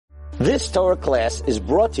This Torah class is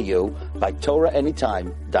brought to you by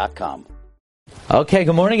TorahAnytime.com. Okay,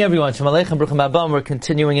 good morning everyone. Shalom Aleichem, Bruchim Abam. We're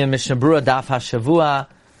continuing in Mishnah Berurah, Daf HaShavua,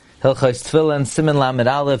 Hilchos Tefillin, Siman Lamed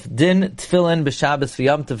Aleph, Din Tefillin b'Shabbos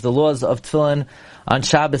v'Yom Tov, the laws of Tefillin on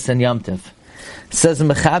Shabbos and Yom Tov. It says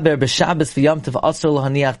Mechaber b'Shabbos v'Yom Tov Asur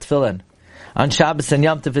L'Haniach Tefillin. On Shabbos and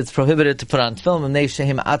Yom Tov, it's prohibited to put on tefillin Mnei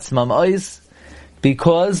Shehim Atzmam Ois,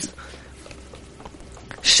 because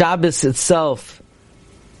Shabbos itself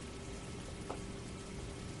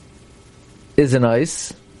is an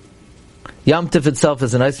ois. Yom Tov itself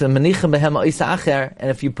is an ois. And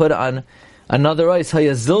if you put on another ois,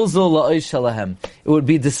 it would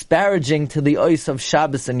be disparaging to the ois of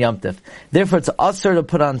Shabbos and Yom Tov. Therefore, it's asur to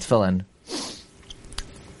put on tefillin.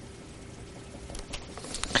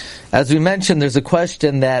 As we mentioned, there's a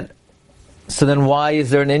question that, so then why is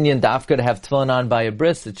there an Indian dafka to have tefillin on by a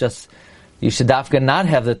bris? It's just, you should dafka not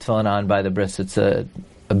have the tefillin on by the bris. It's a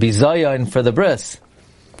bizayon for the bris.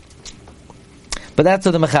 But that's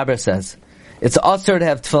what the Mechaber says. It's asur to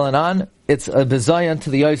have tefillin on. It's a bizayon to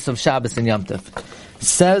the ois of Shabbos and Yom Tov.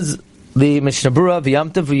 Says the Mishnah Berurah,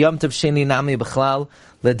 V'Yom Tov Sheni Nami B'chlal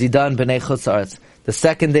L'Didan B'nei Chutz Aretz. The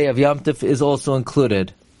second day of Yom Tov is also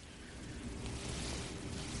included.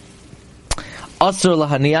 Asur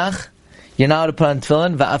L'Haniach, you're not to put on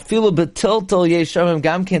tefillin. V'afilu b'tiltol yeshamim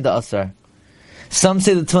gam ken asur. Some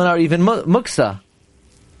say the tefillin are even muksa.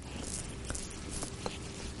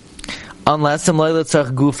 Unless you need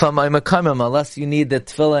the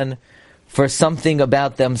tefillin for something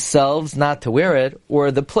about themselves, not to wear it,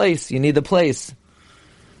 or the place, you need the place.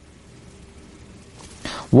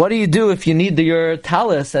 What do you do if you need your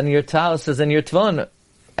talis, and your talis is in your tefillin,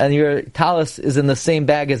 and your talis is in the same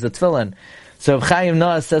bag as the tefillin? So if Chaim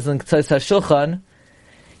Noah says in K'tzos HaShulchan,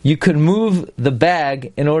 you could move the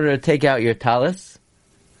bag in order to take out your talis,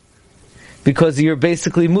 because you're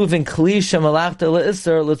basically moving Kli Shemalachta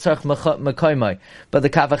Le'Isser L'Tzarch Mekoymai. But the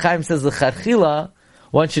Kaf HaChaim says the Chachila,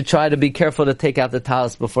 one should try to be careful to take out the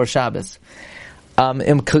talis before Shabbos.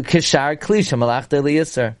 Im Kishar Kli Shemalachta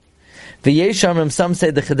Le'Isser. V'yeshamim, some say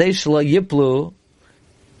the Chadesh Lo Yiplu,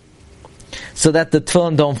 so that the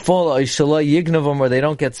tefillin don't fall, or Shelo Yignavim, or they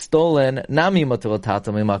don't get stolen. Nami Motiv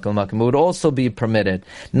Tatam Imakom Makom. It would also be permitted.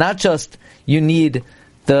 Not just you need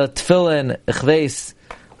the tefillin Chveis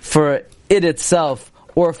for it itself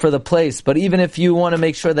or for the place, but even if you want to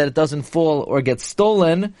make sure that it doesn't fall or get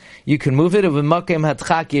stolen, you can move it. You could be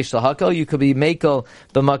mekel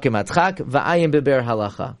b'makim hatchak v'ayim beber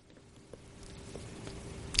halacha.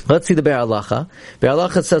 Let's see the Be'er Halacha. Be'er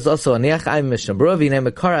Halacha says also, Aniach ayim Mishnah Berurah v'inei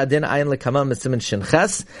mekar adin ayin lekama mesimin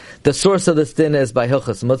shinches. The source of this din is by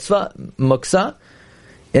Hilchos Muksa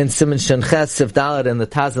in Siman Shinches Sif Dalet in the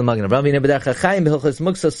Taz and Magen Avraham. V'inei b'derech hachayim b'Hilchos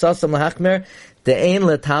Muksa sasam lahachmer de'ein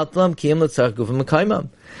letaltlam ki im letzarech gufim mekaymam.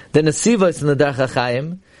 The Nesivos in the Derech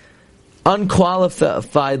hachayim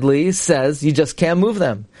unqualifiedly says you just can't move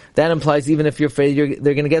them. That implies even if you're afraid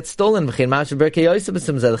they're going to get stolen. The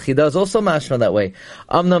Chida is also mashma that way.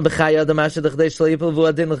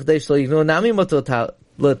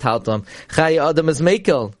 Chay Adam is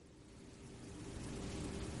mekel.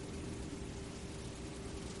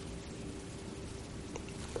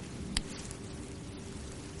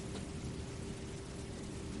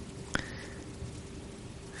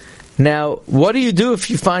 Now, what do you do if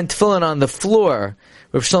you find tefillin on the floor?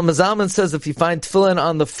 Rav Shlomo Zalman says if you find tefillin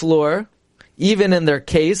on the floor, even in their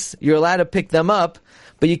case, you're allowed to pick them up,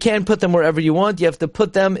 but you can't put them wherever you want. You have to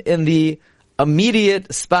put them in the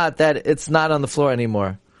immediate spot that it's not on the floor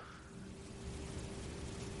anymore.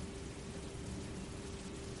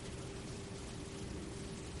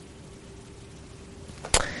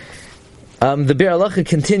 The Be'er Halacha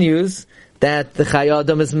continues that the Chay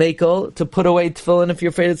Adam is mekel to put away tefillin if you're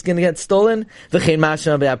afraid it's going to get stolen. V'chein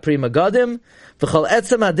mashma be'apri magadim. V'chol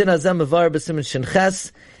etzem adin hazeh mevar b'siman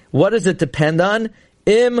shinches. What does it depend on?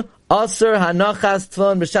 Im asur hanachas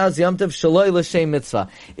tefillin b'shas Yom Tov shaloi l'shem mitzvah.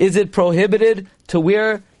 Is it prohibited to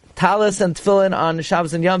wear talis and tefillin on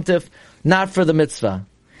Shabbos and Yom Tov, not for the mitzvah?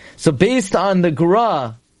 So based on the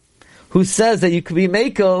Gra, who says that you could be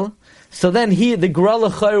mekel, so then the Gra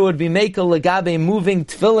l'chayr would be mekel legabe moving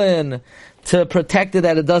tefillin to protect it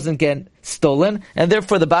that it doesn't get stolen, and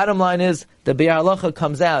therefore the bottom line is the Be'er Halacha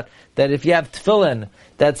comes out that if you have tefillin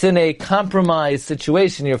that's in a compromised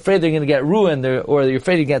situation, you're afraid they're going to get ruined or you're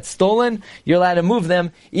afraid to get stolen, you're allowed to move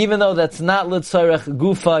them, even though that's not l'tzarech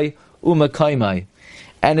gufay umakaymai.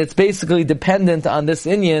 And it's basically dependent on this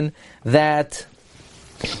inyan that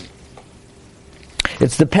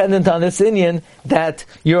It's dependent on this inyan that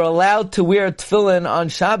you're allowed to wear tefillin on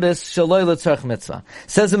Shabbos shaloi l'tzarech mitzvah.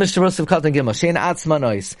 Says the Mishnah Berurah Katan Gimel, Shein atzma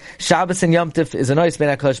nois. Shabbos and Yom Tov is a nois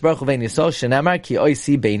ben HaKadosh Baruch Hu vein Yisrael, shenemar ki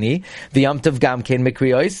oisi beini, v'Yom Tov gam kein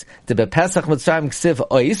mikri ois, de bepesach Mitzrayim ksiv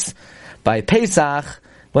ois. By Pesach,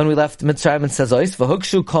 when we left Mitzrayim, it says ois,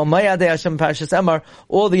 v'hukshu kol mayadei Hashem parashas Emor,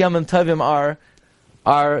 all the Yomim Tovim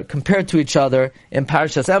are compared to each other in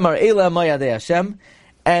parashas Emor, Eila mayadei Hashem.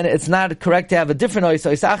 And it's not correct to have a different ois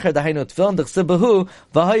acher, dahainu tefillin, d'chsibahu,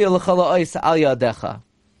 v'hayu l'chala ois al yadecha.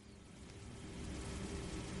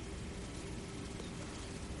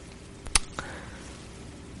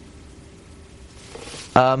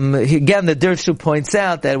 Again, the Dirshu points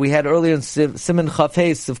out that we had earlier in Siman Chaf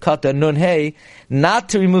Hey, Sivkata Nun Hey, not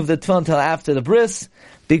to remove the tefillin until after the bris,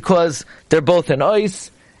 because they're both in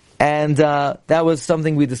ois, and that was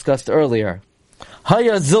something we discussed earlier.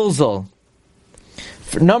 Haya zilzul.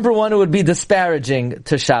 Number one, it would be disparaging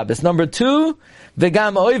to Shabbos. Number two,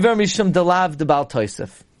 v'gam oiver mishum delav debal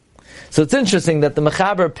toisef. So it's interesting that the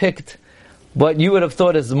Mechaber picked what you would have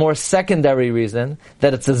thought is the more secondary reason,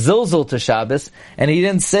 that it's a zilzul to Shabbos, and he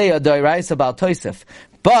didn't say a doiraisa about toisef.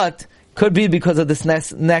 But could be because of this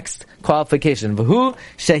next qualification. V'hu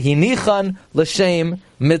shehinichan l'shem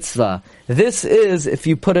mitzvah. This is if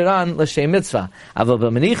you put it on l'shem mitzvah. Aval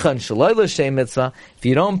b'menichan shaloi l'shem mitzvah. If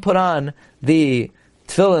you don't put on the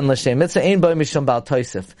tefillin l'shem mitzvah, ein boy mishum bal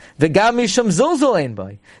toisef. V'gam mishum zilzul ein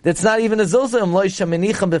boy. That's not even a zilzul. Lo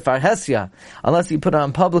shemenicham b'farhesya, unless you put it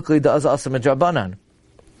on publicly. Does also midrabanan.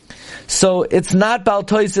 So it's not bal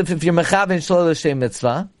toisef if you're mechaven shaloi l'shem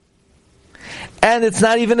mitzvah, and it's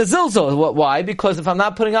not even a zilzul. Why? Because if I'm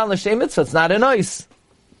not putting on l'shem mitzvah, it's not an ois.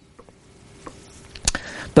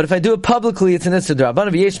 But if I do it publicly, it's an issur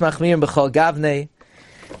d'Rabbanan. V'yesh machmir b'chol gavnei.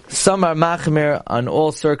 Some are machmir on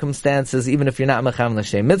all circumstances, even if you're not mecham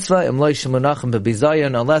l'shem mitzvah, im loy shemunachim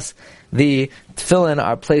bebizayon, unless the tefillin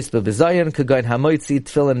are placed bebizayon, kagoyin hamoitzi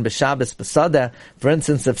tefillin b'Shabbos b'sadeh. For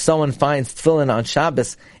instance, if someone finds tefillin on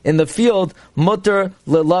Shabbos in the field, mutter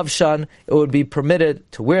lelavshan, it would be permitted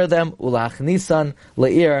to wear them, ulachnisan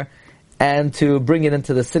le'ir, and to bring it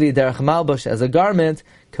into the city derech malbush as a garment,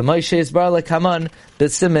 k'moishes bar lekaman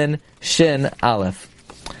b'simin shin aleph.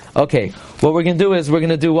 Okay, what we're going to do is we're going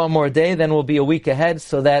to do one more day, then we'll be a week ahead,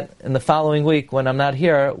 so that in the following week, when I'm not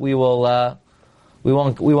here, we won't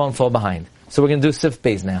fall behind. So we're going to do Sif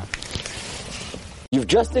Beis now. You've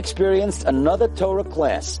just experienced another Torah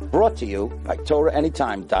class brought to you by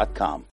TorahAnytime.com.